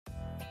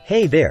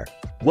Hey there!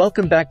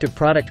 Welcome back to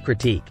Product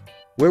Critique,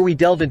 where we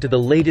delve into the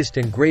latest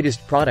and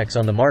greatest products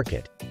on the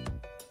market.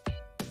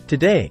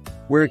 Today,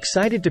 we're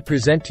excited to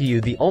present to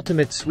you the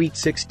ultimate Sweet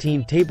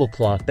 16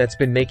 tablecloth that's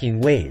been making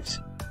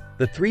waves.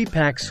 The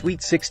 3-pack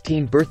Sweet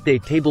 16 birthday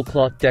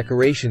tablecloth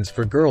decorations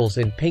for girls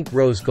in pink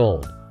rose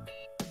gold.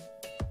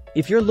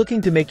 If you're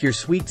looking to make your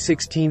Sweet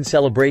 16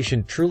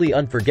 celebration truly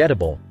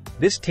unforgettable,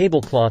 this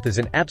tablecloth is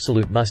an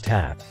absolute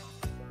must-have.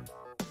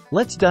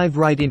 Let's dive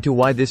right into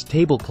why this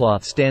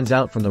tablecloth stands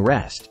out from the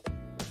rest.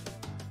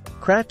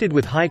 Crafted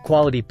with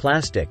high-quality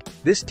plastic,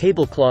 this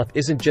tablecloth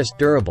isn't just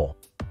durable,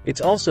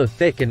 it's also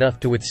thick enough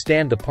to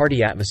withstand the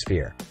party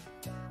atmosphere.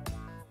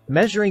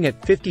 Measuring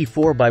at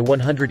 54 by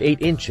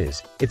 108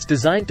 inches, it's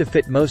designed to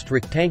fit most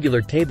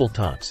rectangular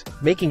tabletops,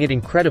 making it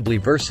incredibly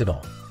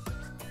versatile.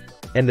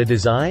 And the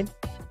design?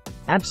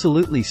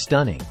 Absolutely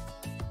stunning.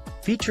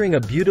 Featuring a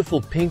beautiful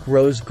pink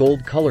rose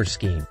gold color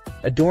scheme,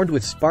 adorned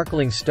with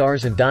sparkling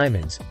stars and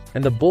diamonds,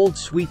 and the bold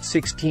Sweet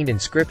 16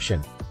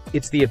 inscription,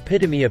 it's the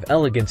epitome of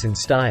elegance and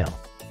style.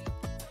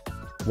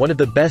 One of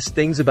the best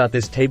things about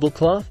this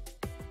tablecloth?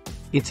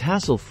 It's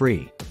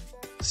hassle-free.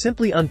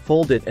 Simply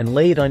unfold it and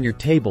lay it on your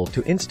table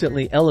to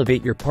instantly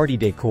elevate your party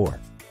decor.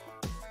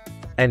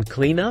 And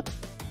cleanup?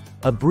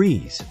 A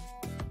breeze.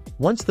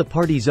 Once the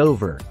party's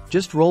over,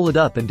 just roll it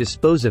up and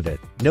dispose of it,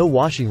 no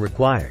washing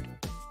required.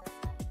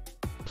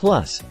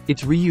 Plus,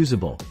 it's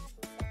reusable.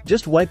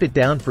 Just wipe it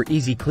down for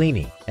easy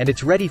cleaning, and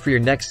it's ready for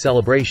your next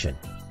celebration.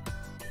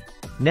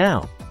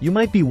 Now, you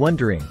might be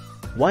wondering,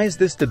 why is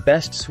this the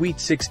best Sweet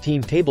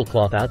 16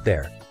 tablecloth out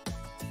there?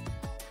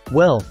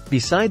 Well,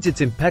 besides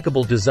its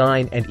impeccable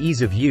design and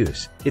ease of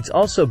use, it's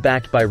also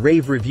backed by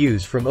rave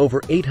reviews from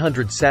over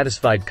 800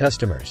 satisfied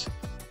customers.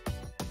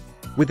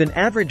 With an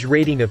average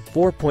rating of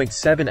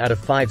 4.7 out of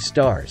 5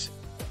 stars,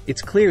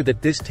 it's clear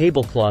that this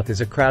tablecloth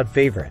is a crowd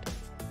favorite.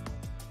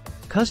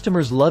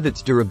 Customers love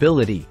its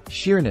durability,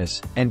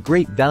 sheerness, and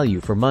great value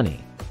for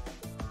money.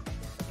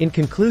 In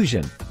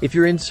conclusion, if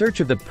you're in search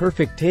of the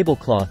perfect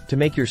tablecloth to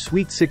make your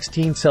Sweet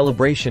 16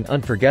 celebration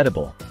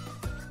unforgettable,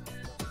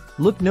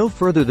 look no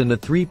further than the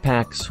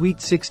 3-pack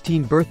Sweet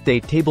 16 birthday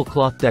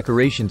tablecloth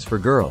decorations for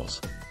girls.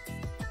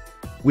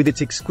 With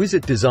its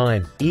exquisite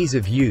design, ease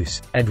of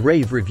use, and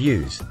rave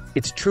reviews,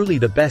 it's truly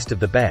the best of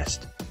the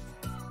best.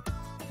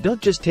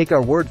 Don't just take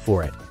our word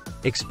for it.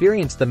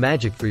 Experience the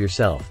magic for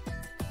yourself.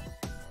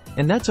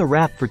 And that's a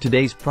wrap for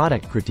today's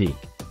product critique.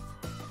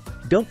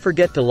 Don't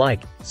forget to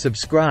like,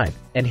 subscribe,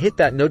 and hit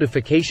that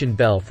notification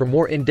bell for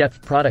more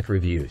in-depth product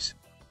reviews.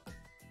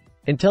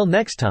 Until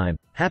next time,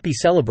 happy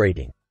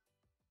celebrating!